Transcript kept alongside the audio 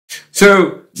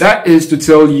So that is to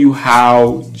tell you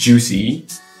how juicy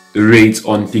the rate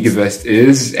on PiggyVest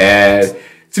is. And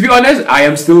to be honest, I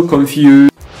am still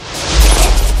confused.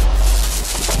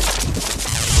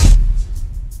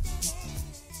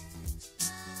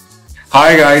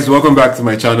 Hi guys, welcome back to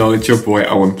my channel. It's your boy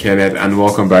awomkenneth, and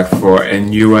welcome back for a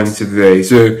new one today.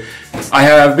 So I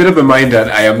have a bit of a mind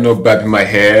that I am not barbing my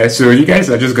hair, so you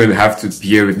guys are just going to have to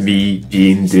bear with me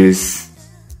being this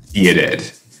bearded,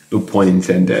 no pun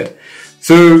intended.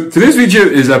 So today's video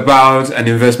is about an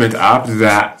investment app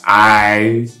that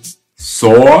I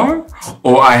saw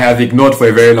or I have ignored for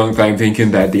a very long time, thinking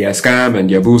that they are scam and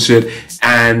they're bullshit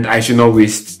and I should not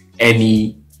waste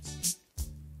any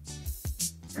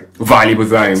valuable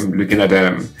time looking at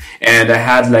them. And I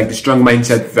had like the strong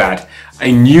mindset that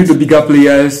I knew the bigger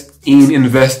players in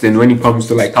investing when it comes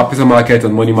to like capital market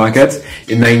and money markets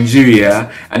in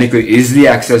Nigeria, and I could easily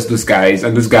access those guys,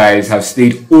 and those guys have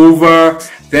stayed over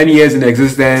 10 years in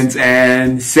existence,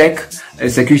 and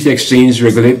Security Exchange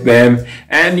regulate them,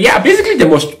 and yeah, basically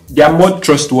they are more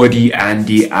trustworthy, and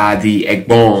they are the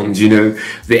Egbons, you know,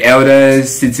 the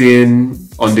elders sitting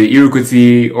on the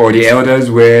equity, or the elders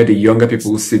where the younger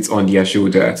people sit on their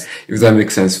shoulder, if that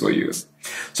makes sense for you.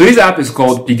 So this app is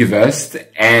called PiggyVest,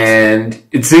 and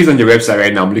it says on the website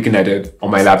right now, I'm looking at it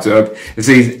on my laptop, it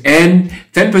says earn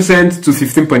 10% to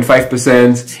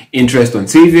 15.5% interest on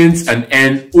savings and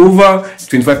earn over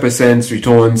 25%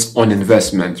 returns on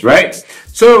investment, right?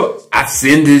 So I've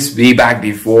seen this way back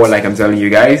before, like I'm telling you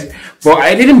guys, but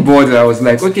I didn't bother. I was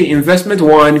like, okay, investment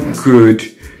one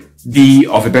could be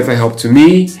of a better help to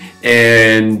me,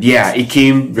 and yeah, it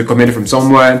came recommended from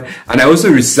someone, and I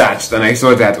also researched and I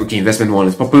saw that okay, investment one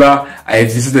is popular. I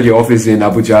visited the office in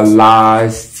Abuja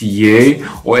last year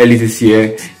or early this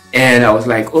year, and I was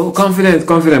like, oh, confident,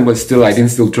 but still I didn't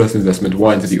still trust investment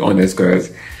one, to be honest,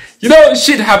 because you know,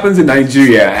 shit happens in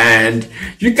Nigeria and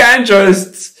you can't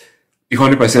just be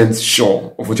 100%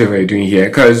 sure of whatever you're doing here,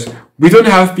 because we don't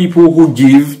have people who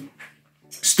give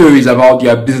stories about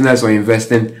their business or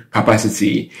investing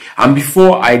capacity. And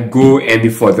before I go any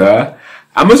further,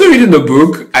 I'm also reading the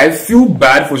book. I feel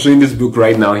bad for showing this book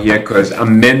right now here, because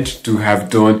I'm meant to have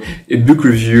done a book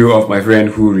review of my friend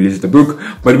who released the book,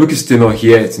 but the book is still not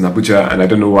here. It's in Abuja, and I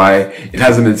don't know why it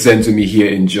hasn't been sent to me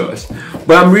here in Jos.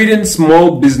 But I'm reading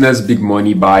Small Business Big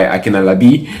Money by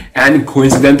Akinlabi, and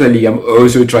coincidentally, I'm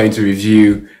also trying to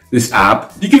review this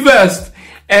app, PiggyVest.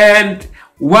 And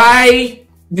why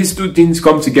these two things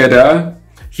come together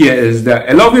here is that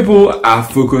a lot of people are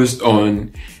focused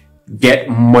on get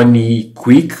money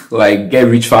quick, like get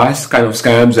rich fast kind of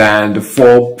scams, and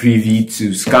fall privy to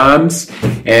scams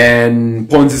and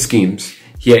Ponzi schemes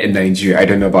here in Nigeria. I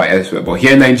don't know about elsewhere, but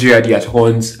here in Nigeria, there are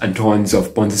tons and tons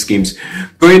of Ponzi schemes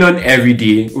going on every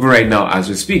day, even right now as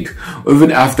we speak.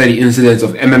 Even after the incidents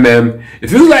of MMM, it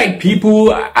feels like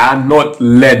people are not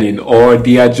learning, or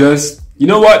they are just, you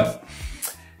know what?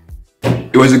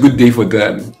 It was a good day for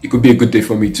them. It could be a good day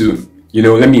for me too. You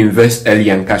know, let me invest early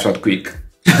and cash out quick.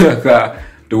 The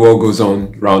world goes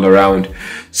on round and round.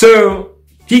 So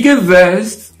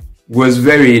PiggyVest was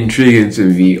very intriguing to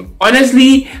me.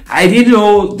 Honestly, I didn't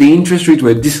know the interest rate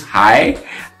were this high.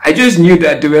 I just knew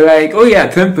that they were like, oh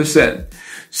yeah, 10%.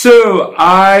 So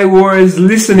I was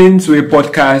listening to a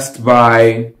podcast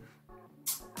by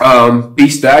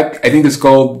Paystack. I think it's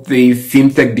called the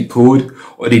FinTech Decode,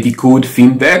 or the Decode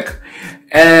FinTech.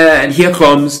 And here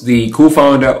comes the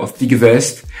co-founder of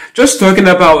PiggyVest, just talking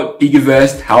about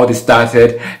PiggyVest, how they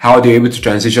started, how they were able to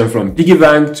transition from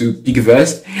PiggyBank to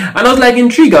PiggyVest. And I was like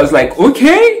intrigued. I was like,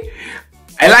 okay,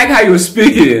 I like how you were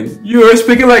speaking. You were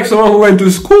speaking like someone who went to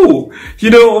school. You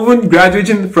know, even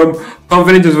graduating from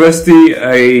Confident University,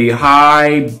 a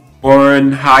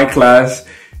high-born, high-class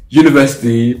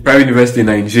university, private university in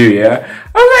Nigeria.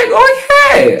 I was like,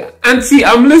 okay. And see,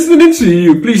 I'm listening to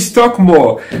you. Please talk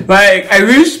more. Like, I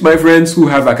wish my friends who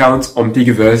have accounts on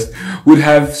PiggyVest would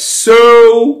have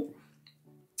so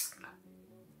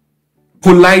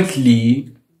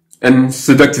politely and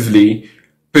seductively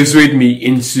persuade me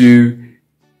into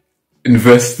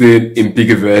investing in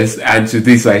PiggyVest. And to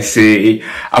this I say,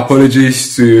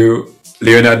 apologies to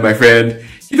Leonard, my friend.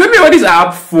 He told me about this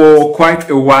app for quite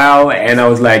a while, and I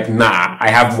was like, nah, I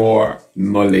have more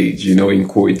knowledge, you know, in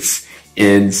quotes,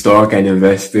 in stock and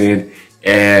investing,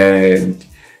 and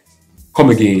come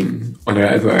again on the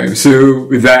right time. So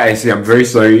with that, I say I'm very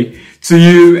sorry to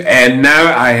you, and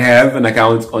now I have an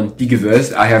account on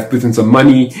PiggyVest. I have put in some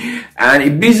money, and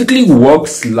it basically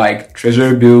works like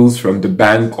treasury bills from the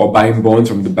bank, or buying bonds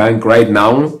from the bank right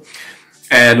now,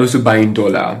 and also buying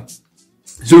dollar.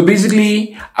 So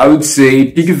basically, I would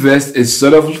say PiggyVest is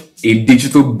sort of a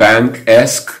digital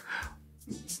bank-esque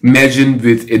merging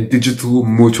with a digital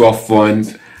mutual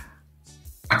fund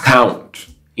account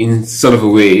in sort of a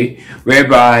way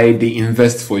whereby they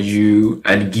invest for you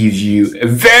and give you a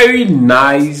very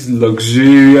nice,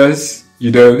 luxurious,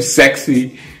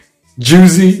 sexy,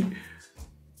 juicy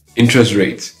interest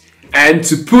rate. And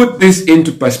to put this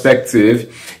into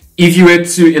perspective, if you were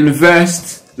to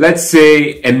invest, let's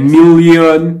say,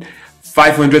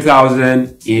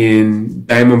 $1,500,000 in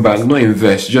Diamond Bank, not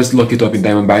invest, just look it up in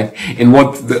Diamond Bank, in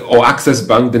or Access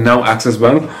Bank, the now Access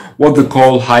Bank, what they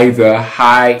call the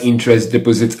high interest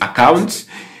deposit account.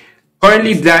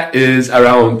 Currently, that is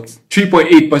around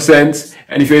 3.8%.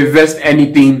 And if you invest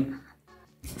anything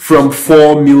from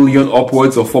 4 million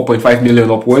upwards or 4.5 million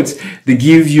upwards, they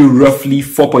give you roughly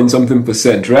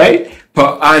 4-point-something%, right?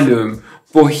 Per annum.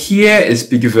 But here is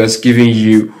PiggyVest giving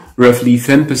you roughly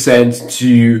 10%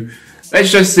 to,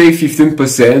 let's just say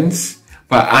 15%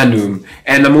 per annum.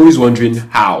 And I'm always wondering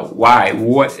how, why,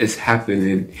 what is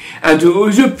happening? And to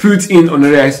also put in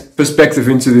another perspective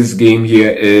into this game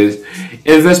here is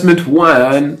investment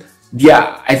one.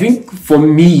 Yeah, I think for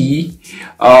me,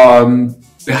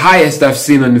 the highest I've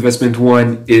seen on investment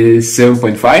one is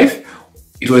 7.5.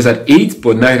 It was at 8,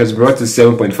 but now it has brought to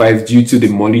 7.5 due to the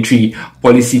monetary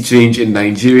policy change in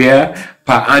Nigeria.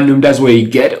 Per annum, that's what you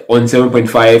get on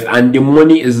 7.5, and the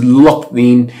money is locked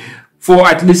in for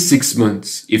at least 6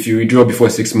 months. If you withdraw before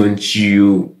 6 months,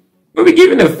 you will be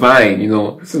given a fine,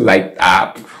 it's a light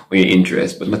app on your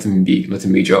interest, but nothing big,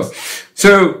 nothing major.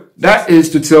 So that is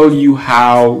to tell you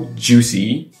how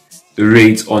juicy the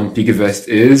rate on PiggyVest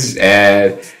is.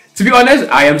 And to be honest,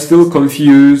 I am still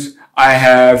confused. I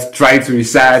have tried to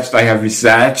research. I have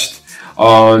researched.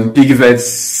 PiggyVest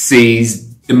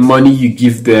says the money you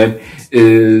give them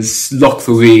is locked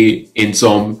away in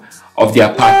some of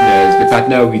their partners. They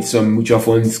partner with some mutual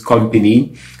funds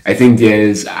company. I think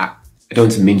there's, I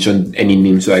don't mention any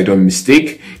names so I don't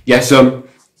mistake. There are some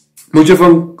mutual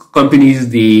fund companies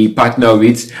they partner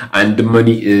with, and the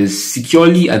money is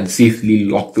securely and safely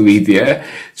locked away there.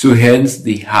 So hence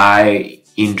the high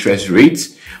interest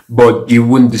rates, but they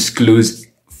won't disclose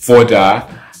further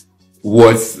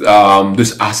what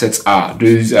those assets are,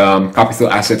 those capital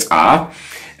assets are.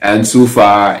 And so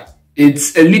far,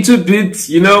 it's a little bit,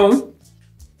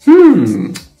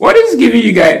 what is giving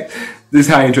you guys this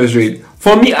high interest rate?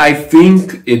 For me, I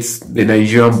think it's the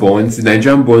Nigerian bonds. The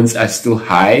Nigerian bonds are still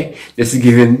high. They're still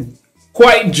giving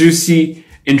quite juicy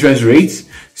interest rates.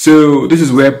 So this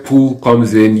is where pool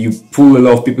comes in. You pool a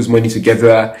lot of people's money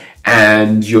together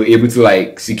and you're able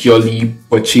to securely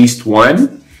purchase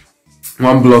one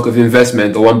block of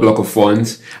investment or one block of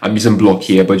funds. I'm using block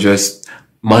here, but just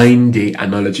mind the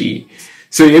analogy.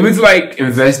 So you're able to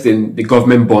invest in the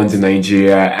government bonds in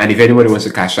Nigeria, and if anybody wants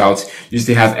to cash out, you just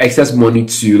have excess money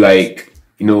to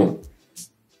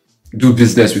do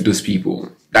business with those people.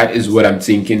 That is what I'm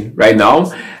thinking right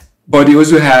now. But they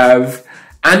also have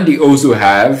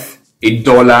a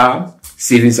dollar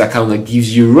savings account that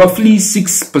gives you roughly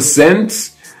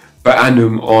 6% per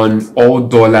annum on all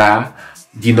dollar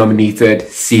denominated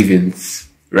savings,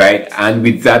 right? And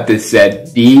with that, they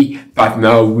said they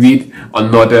partner with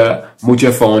another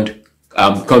mutual fund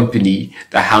company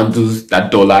that handles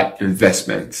that dollar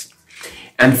investment.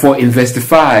 And for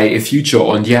Investify, a feature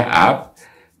on their app,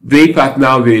 they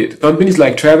partner with companies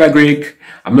like Trevor,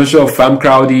 I'm not sure, Farm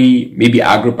Crowdy, maybe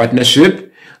Agro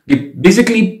Partnership. They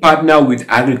basically partner with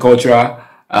agricultural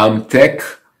tech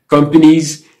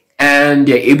companies, and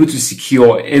they're able to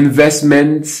secure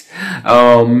investments,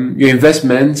 your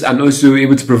investments, and also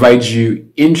able to provide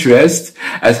you interest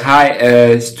as high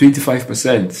as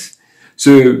 25%.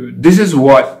 So this is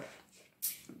what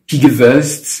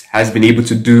PiggyVest has been able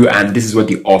to do, and this is what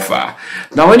they offer.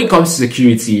 Now, when it comes to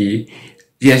security,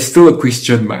 there's still a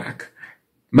question mark.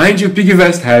 Mind you,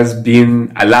 PiggyVest has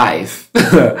been alive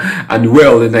and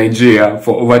well in Nigeria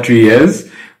for over 3 years,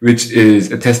 which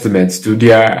is a testament to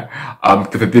their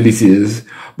capabilities.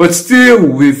 But still,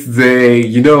 with the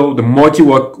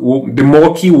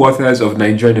murky waters of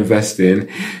Nigerian investing,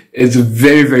 it's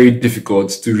very, very difficult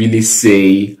to really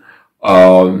say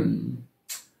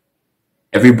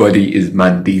everybody is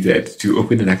mandated to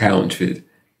open an account with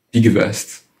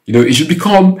PiggyVest.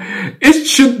 It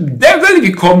should definitely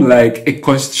become like a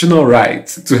constitutional right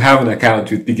to have an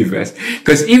account with PiggyVest.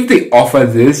 Because if they offer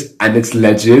this and it's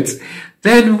legit,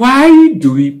 then why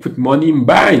do we put money in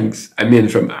banks? I mean,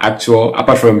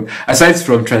 aside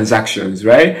from transactions,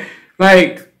 right?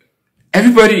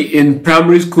 Everybody in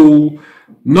primary school,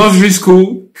 nursery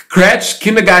school, crèche,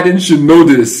 kindergarten should know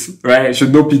this, right?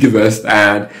 Should know PiggyVest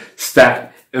and start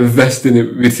investing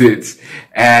with it.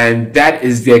 And that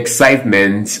is the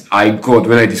excitement I got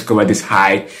when I discovered this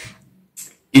high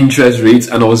interest rates,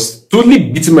 and I was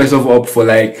totally beating myself up for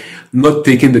like not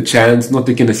taking the chance, not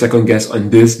taking the second guess on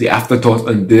this, the afterthought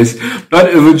on this, not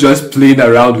even just playing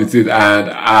around with it. And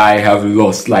I have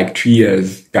lost like 3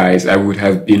 years, guys. I would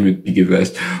have been with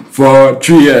PiggyVest for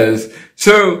 3 years.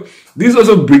 So this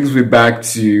also brings me back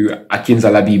to Akin's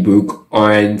Alabi book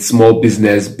on small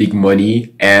business, big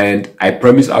money. And I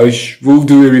promise will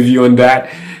do a review on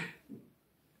that.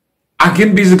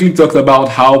 Akin basically talked about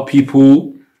how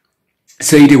people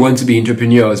say they want to be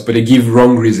entrepreneurs, but they give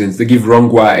wrong reasons. They give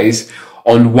wrong whys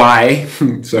on why,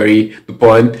 sorry, the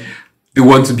pun, they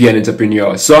want to be an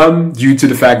entrepreneur. Some due to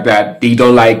the fact that they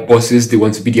don't like bosses, they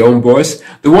want to be their own boss.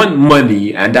 They want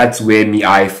money, and that's where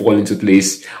I fall into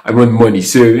place. I want money.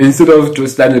 So instead of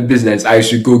just starting a business, I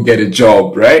should go get a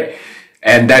job, right?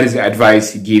 And that is the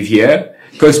advice he gave here.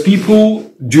 Because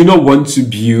people do not want to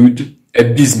build a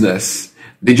business.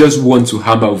 They just want to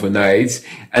hammer overnight.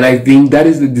 And I think that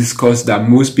is the discourse that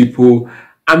most people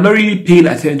are not really paying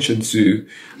attention to.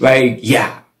 Like,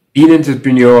 yeah, being an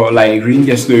entrepreneur, like reading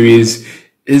their stories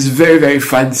is very, very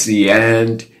fancy.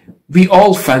 And we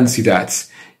all fancy that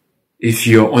if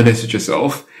you're honest with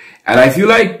yourself. And I feel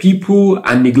like people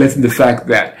are neglecting the fact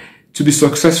that to be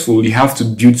successful, you have to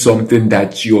build something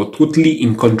that you're totally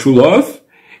in control of.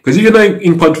 Because if you're not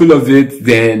in control of it,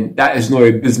 then that is not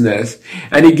a business.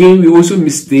 And again, we also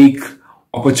mistake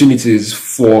opportunities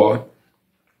for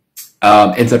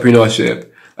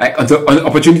entrepreneurship. Like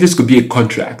opportunities could be a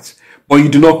contract, but you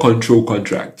do not control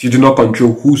contract. You do not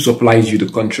control who supplies you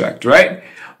the contract, right?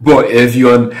 But if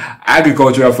you're an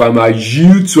agricultural farmer,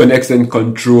 you to an extent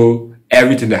control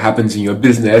everything that happens in your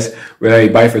business, whether you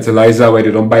buy fertilizer, whether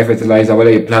you don't buy fertilizer,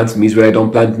 whether you plant maize, whether you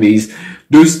don't plant maize.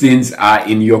 Those things are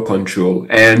in your control,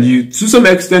 and you to some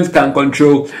extent can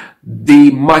control the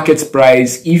market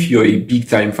price if you're a big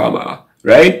time farmer,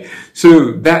 right?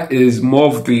 So that is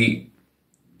more of the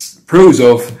pros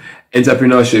of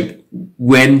entrepreneurship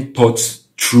when thought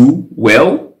through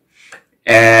well.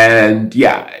 And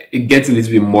yeah, it gets a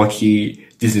little bit murky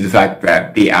due to the fact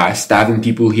that they are starving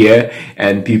people here,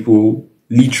 and people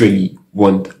literally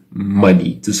want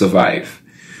money to survive.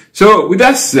 So with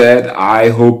that said, I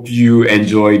hope you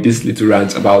enjoyed this little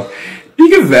rant about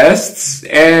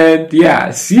PiggyVest, and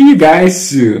yeah, see you guys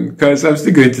soon, because I'm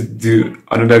still going to do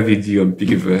another video on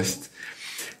PiggyVest.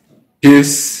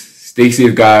 Peace, stay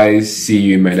safe guys, see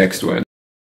you in my next one.